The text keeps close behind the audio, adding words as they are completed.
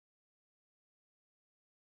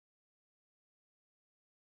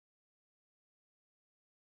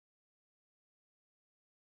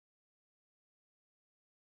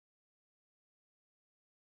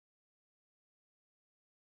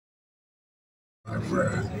My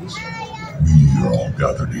friends, we are all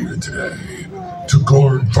gathered here today to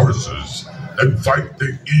guard forces and fight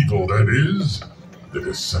the evil that is the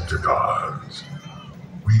Decepticons.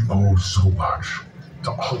 We owe so much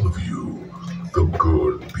to all of you, the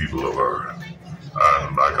good people of Earth.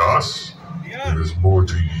 And like us, there is more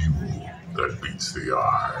to you than meets the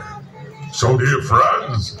eye. So, dear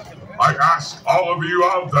friends, I ask all of you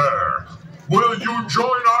out there, will you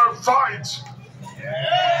join our fight?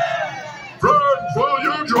 Yeah! Friends, will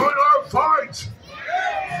you join our fight?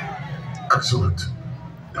 Yeah! Excellent.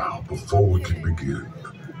 Now, before we can begin,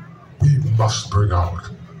 we must bring out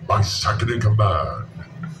my second in command,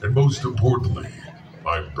 and most importantly,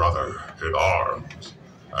 my brother in arms.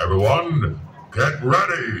 Everyone, get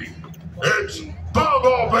ready. It's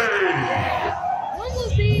Bumblebee!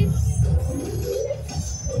 Bumblebee!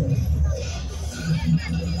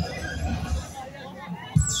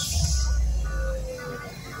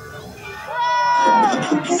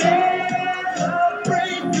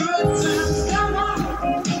 Celebrate good times, come on.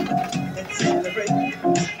 Let's celebrate.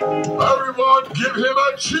 Everyone, give him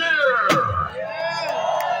a cheer!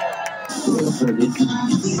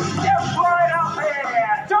 Just right up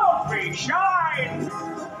there. Don't be shy.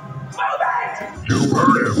 Move it. You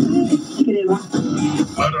heard him.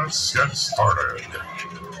 Let us get started.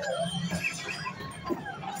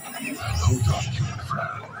 Hello, document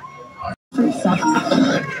friend.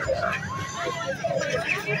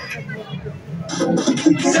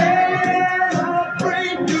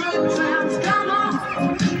 Celebrate good times, come on.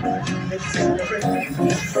 Let's celebrate.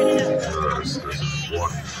 Yes, this is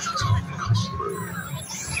one tough customer.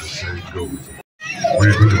 The same goes. We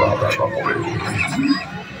think about that, Bumblebee.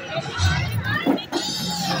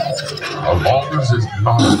 As long as it's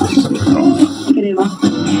not a Decepticon.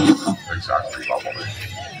 Exactly, Bumblebee.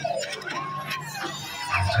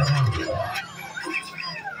 I'm telling you.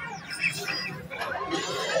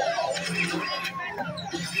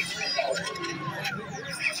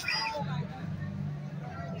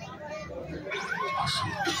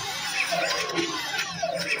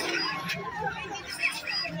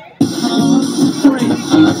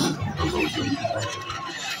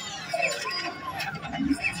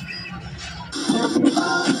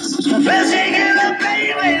 Well, shake it up,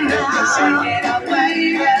 baby, now. Shake it up,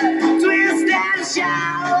 baby. Twist and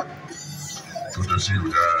shout. Good to see you,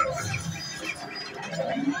 Dad.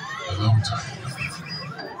 Hello, Tiny.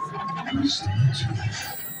 Nice to meet you.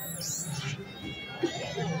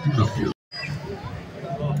 You look beautiful.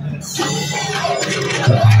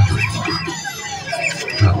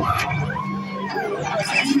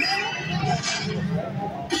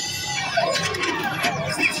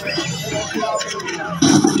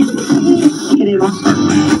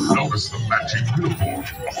 Notice the matching uniform.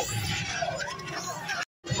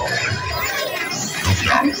 Look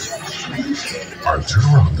out. Alright, turn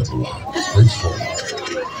around, little face forward.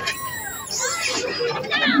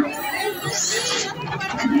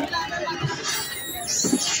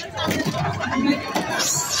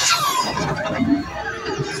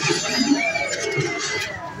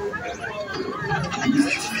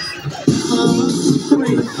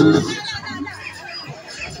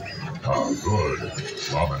 Oh, good.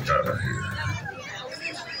 Mom and Dad are here.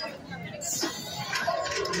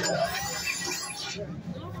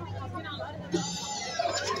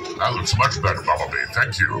 That looks much better, Bumblebee.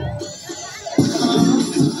 Thank you.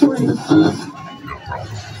 No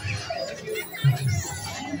problem.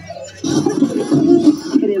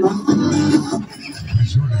 What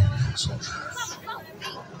is your name, young soldier?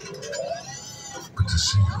 Good to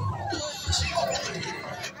see you. This is Bumblebee.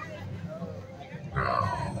 Now,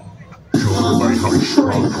 show everybody how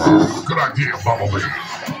strong you are. Good idea, Bumblebee.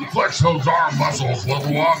 Flex those arm muscles,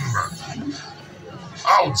 little one.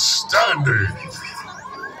 Outstanding.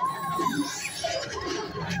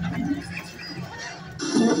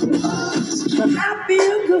 I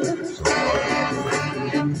feel good.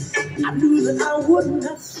 I knew that I wouldn't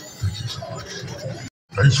have. Thank you so much.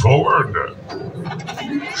 Face forward.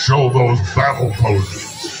 Show those battle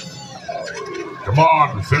poses. Come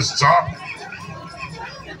on, fists up.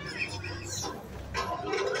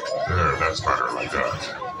 There, that's better like that.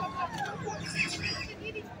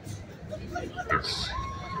 Yes.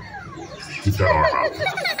 Keep that arm out.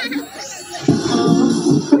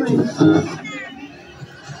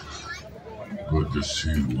 Good to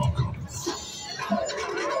see you. Welcome.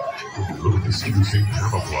 Look to see you same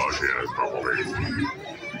camouflage here as Bumblebee.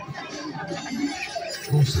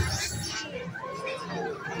 Oh, seriously.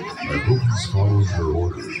 I hope he's following your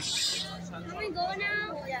orders. Can we go now?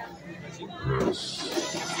 Yeah. Yes.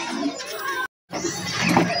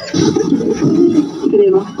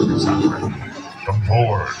 Exactly. Come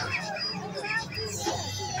forward.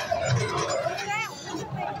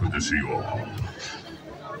 to see you all.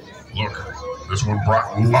 Look, this one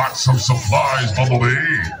brought lots of supplies, Bumblebee.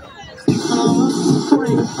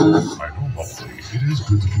 I know, Bumblebee. It is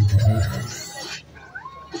good to be prepared.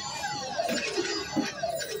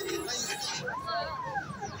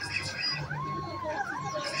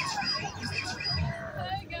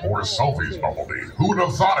 More selfies, Bumblebee. Who would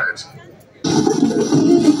have thought it?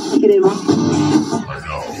 I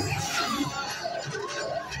know.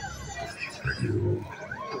 Thank you.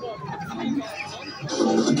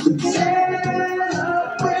 Celebrate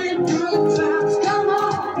good times, come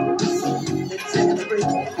on. Celebrate.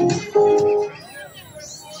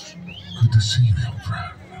 Good to see you, young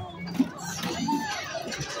friend.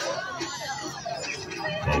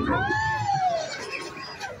 Welcome.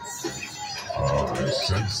 I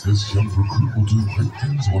sense this young recruit will do great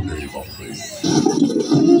things one day, Bumblebee.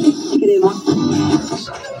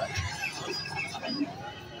 Exactly.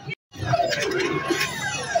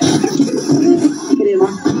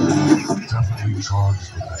 Definitely charged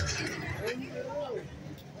with energy.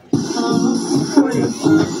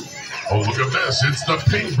 Oh, look at this. It's the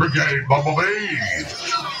Pink Brigade, Bumblebee.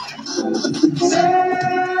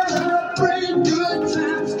 Celebrate good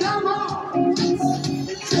times, come on.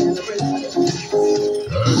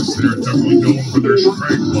 Yes, they're definitely known for their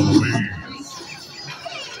strength, Bumblebee.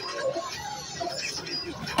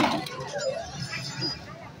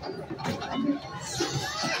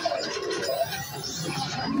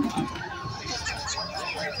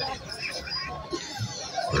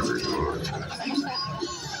 Very good.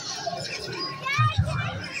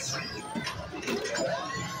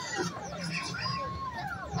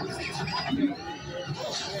 Thank you,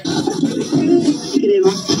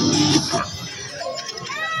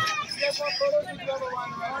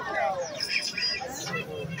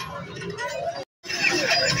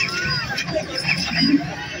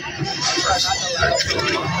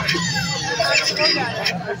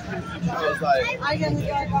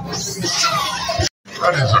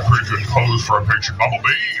 That is a pretty good pose for a picture, Bumblebee,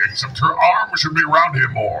 except her arm should be around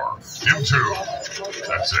him more. Him too.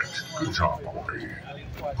 That's it. Good job, Bumblebee.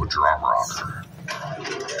 Put your arm around her.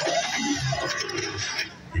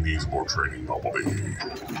 He needs more training, Bumblebee.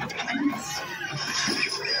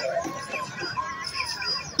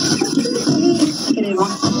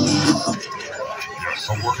 Yes,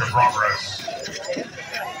 some work in progress.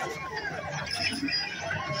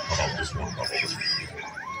 How about this one, Bumblebee?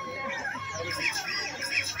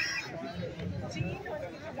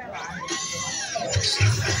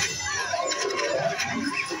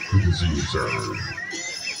 Good to see you, sir.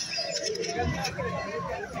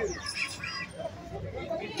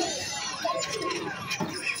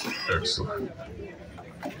 Excellent.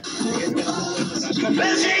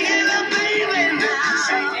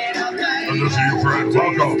 Good to see you, friend.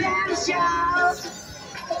 Welcome.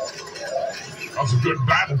 That's a good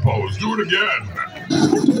battle pose. Do it again.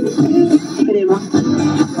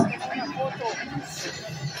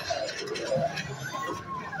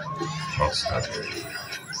 Outstanding.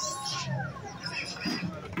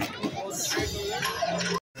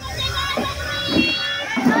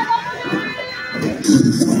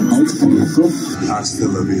 Hasta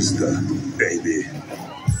la vista, baby.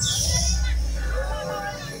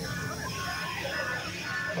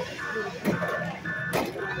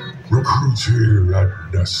 Recruits here at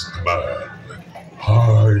Nest Man. I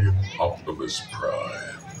am Optimus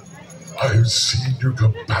Prime. I have seen your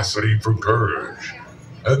capacity for courage.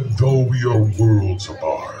 And though we are worlds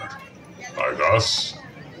apart, like us,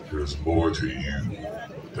 there's more to you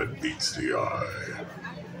than meets the eye.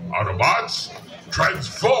 Autobots,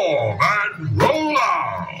 transform and roll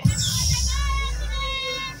out!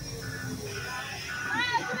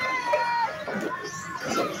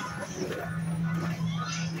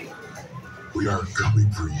 We are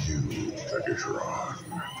coming for you, Megatron.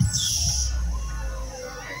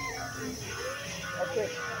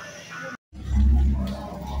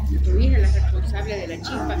 Tu hija es la responsable de la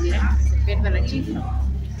chispa, mira, que se pierda la chispa.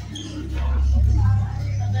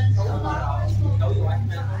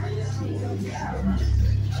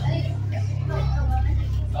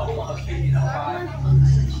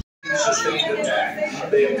 Sustained attack.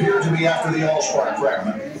 They appear to be after the Allspark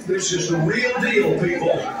fragment. This is the real deal,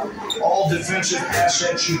 people. All defensive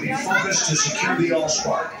assets should be focused to secure the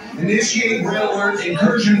Allspark. Initiate red alert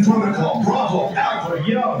incursion protocol. Bravo, Alpha,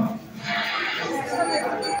 Young.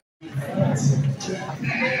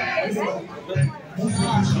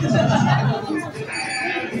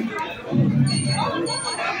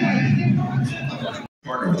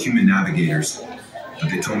 Partner with human navigators, but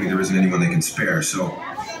they told me there isn't anyone they can spare, so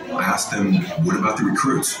I asked them, what about the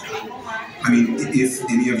recruits? I mean, if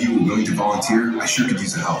any of you were willing to volunteer, I sure could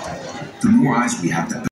use the help. The more eyes we have, the better.